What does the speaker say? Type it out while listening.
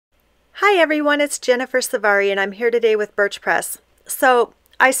Hi everyone, it's Jennifer Savari and I'm here today with Birch Press. So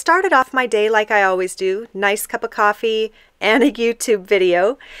I started off my day like I always do, nice cup of coffee and a YouTube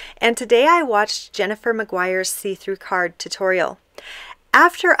video, and today I watched Jennifer McGuire's see-through card tutorial.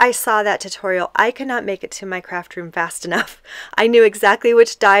 After I saw that tutorial, I could not make it to my craft room fast enough. I knew exactly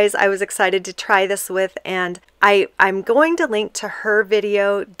which dies I was excited to try this with, and I'm going to link to her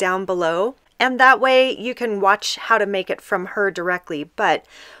video down below, and that way you can watch how to make it from her directly. But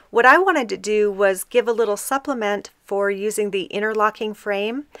what I wanted to do was give a little supplement for using the interlocking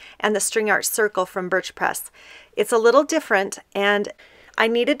frame and the string art circle from Birch Press. It's a little different, and I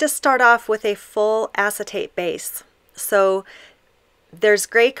needed to start off with a full acetate base. So there's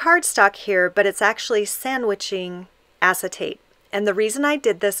gray cardstock here, but it's actually sandwiching acetate. And the reason I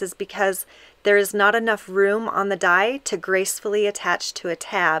did this is because there is not enough room on the die to gracefully attach to a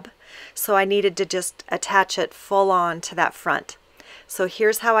tab. So I needed to just attach it full on to that front. So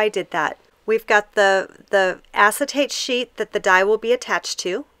here's how I did that. We've got the acetate sheet that the die will be attached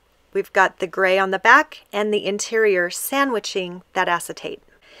to. We've got the gray on the back and the interior sandwiching that acetate.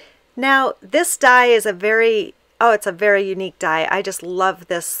 Now this die is it's a very unique die. I just love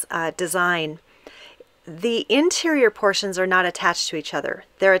this design. The interior portions are not attached to each other.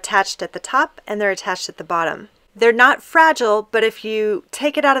 They're attached at the top and they're attached at the bottom. They're not fragile, but if you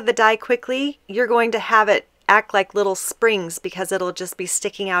take it out of the die quickly, you're going to have it act like little springs because it'll just be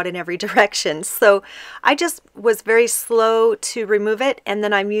sticking out in every direction. So I just was very slow to remove it, and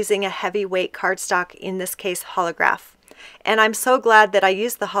then I'm using a heavyweight cardstock, in this case holograph. And I'm so glad that I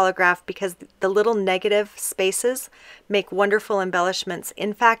used the holograph because the little negative spaces make wonderful embellishments.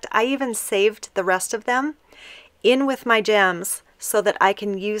 In fact, I even saved the rest of them in with my gems so that I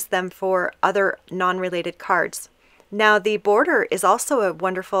can use them for other non-related cards. Now the border is also a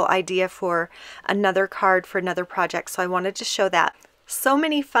wonderful idea for another card for another project, so I wanted to show that. So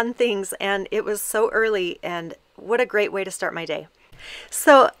many fun things, and it was so early, and what a great way to start my day.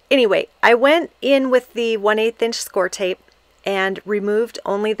 So anyway, I went in with the 1/8 inch score tape and removed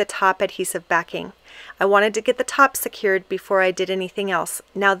only the top adhesive backing. I wanted to get the top secured before I did anything else.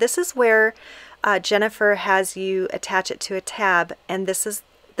 Now this is where Jennifer has you attach it to a tab, and this is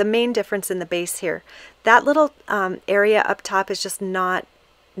the main difference in the base here. That little area up top is just not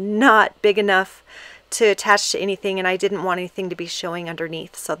big enough to attach to anything, and I didn't want anything to be showing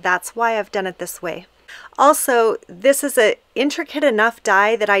underneath, so that's why I've done it this way. Also, this is an intricate enough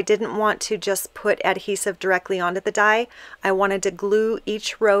die that I didn't want to just put adhesive directly onto the die. I wanted to glue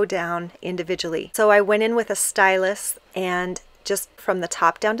each row down individually. So I went in with a stylus, and just from the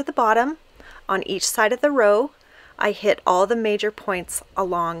top down to the bottom on each side of the row, I hit all the major points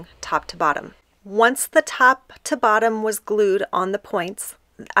along top to bottom. Once the top to bottom was glued on the points,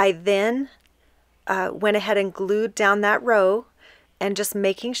 I then went ahead and glued down that row, and just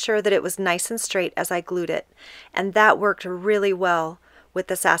making sure that it was nice and straight as I glued it. And that worked really well with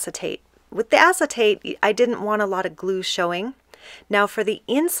this acetate. With the acetate, I didn't want a lot of glue showing. Now for the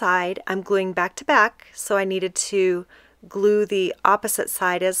inside, I'm gluing back to back, so I needed to glue the opposite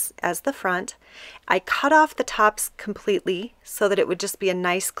side as the front. I cut off the tops completely so that it would just be a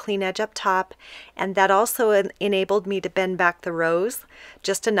nice clean edge up top, and that also enabled me to bend back the rows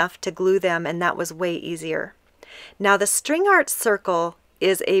just enough to glue them, and that was way easier. Now the string art circle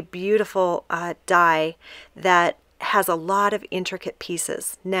is a beautiful die that has a lot of intricate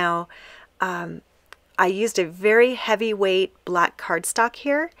pieces. Now I used a very heavyweight black cardstock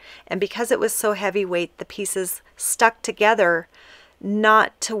here, and because it was so heavyweight, the pieces stuck together,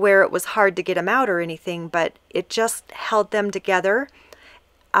 not to where it was hard to get them out or anything, but it just held them together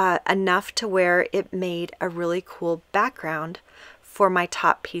enough to where it made a really cool background for my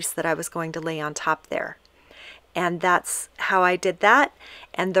top piece that I was going to lay on top there. And that's how I did that,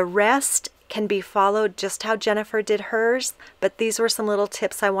 and the rest can be followed just how Jennifer did hers, but these were some little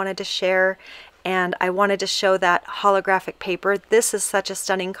tips I wanted to share, and I wanted to show that holographic paper. This is such a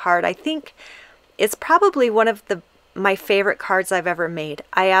stunning card. I think it's probably one of my favorite cards I've ever made.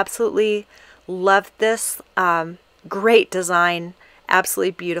 I absolutely loved this. Great design,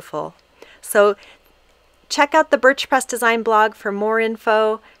 absolutely beautiful. So check out the Birch Press Design blog for more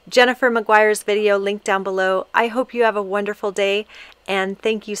info. Jennifer McGuire's video linked down below. I hope you have a wonderful day, and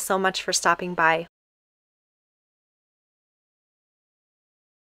thank you so much for stopping by.